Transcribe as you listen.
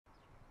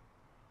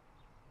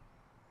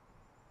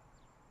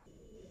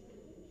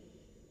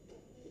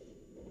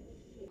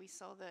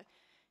or the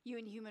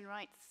UN Human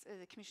Rights,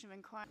 the Commission of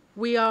Inquiry.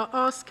 We are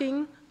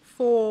asking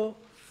for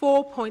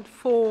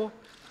 $4.4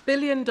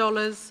 billion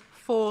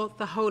for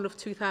the whole of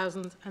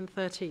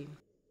 2013.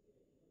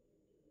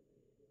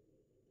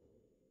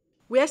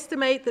 We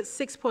estimate that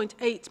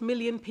 6.8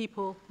 million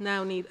people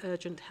now need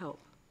urgent help.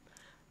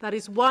 That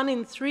is 1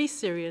 in 3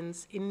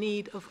 Syrians in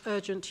need of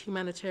urgent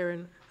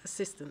humanitarian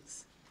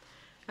assistance.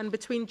 And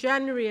between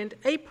January and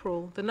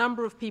April, the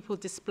number of people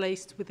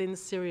displaced within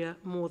Syria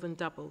more than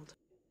doubled.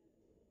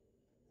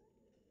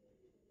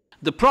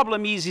 The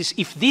problem is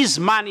if this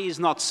money is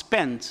not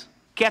spent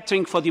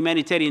catering for the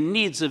humanitarian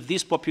needs of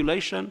this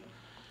population,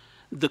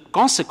 the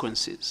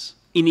consequences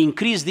in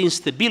increased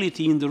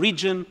instability in the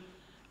region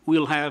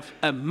will have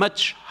a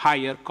much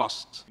higher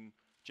cost. In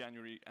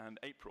January and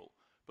April.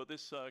 But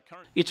this,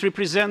 It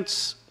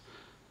represents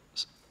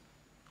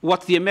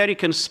what the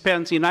Americans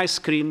spent in ice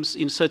creams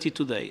in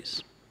 32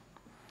 days.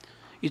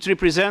 It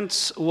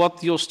represents what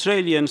the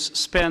Australians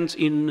spent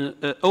in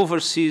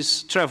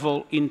overseas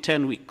travel in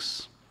 10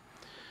 weeks.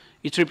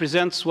 It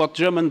represents what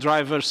German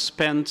drivers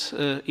spent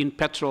in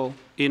petrol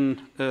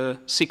in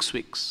 6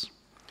 weeks.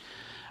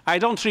 I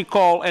don't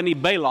recall any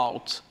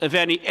bailout of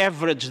any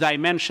average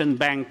dimension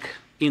bank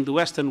in the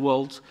Western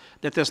world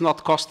that has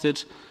not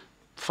costed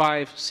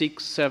 5,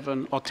 6,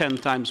 7, or 10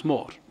 times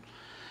more.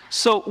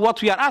 So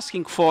what we are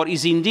asking for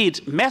is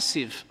indeed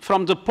massive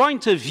from the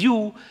point of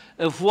view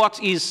of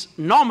what is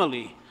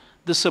normally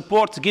the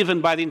support given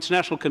by the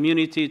international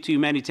community to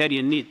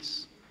humanitarian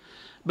needs.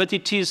 But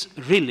it is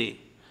really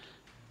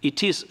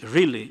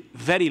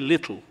very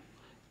little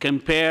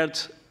compared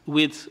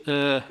with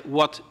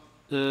what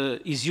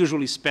is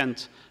usually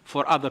spent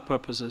for other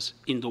purposes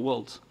in the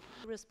world.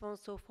 The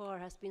response so far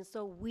has been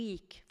so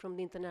weak from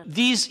the international.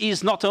 This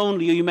is not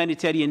only a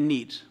humanitarian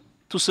need.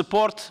 To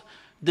support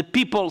the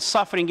people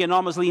suffering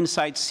enormously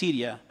inside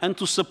Syria and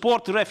to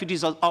support the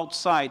refugees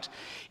outside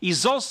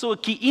is also a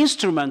key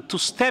instrument to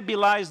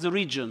stabilize the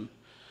region,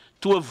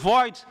 to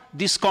avoid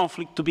this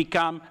conflict to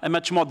become a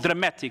much more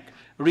dramatic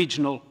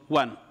regional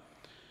one.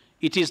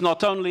 It is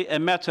not only a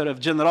matter of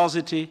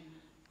generosity,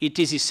 it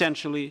is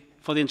essentially,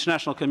 for the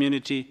international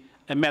community,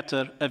 a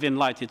matter of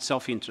enlightened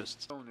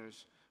self-interest.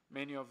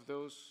 Many of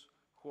those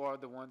who are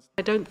the ones.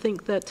 I don't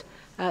think that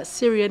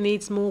Syria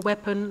needs more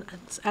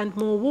weapons and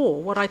more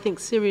war. What I think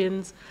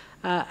Syria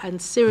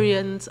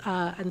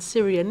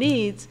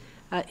needs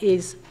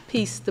is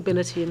peace,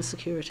 stability and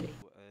security.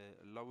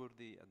 Lower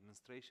the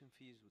administration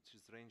fees, which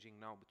is ranging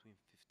now between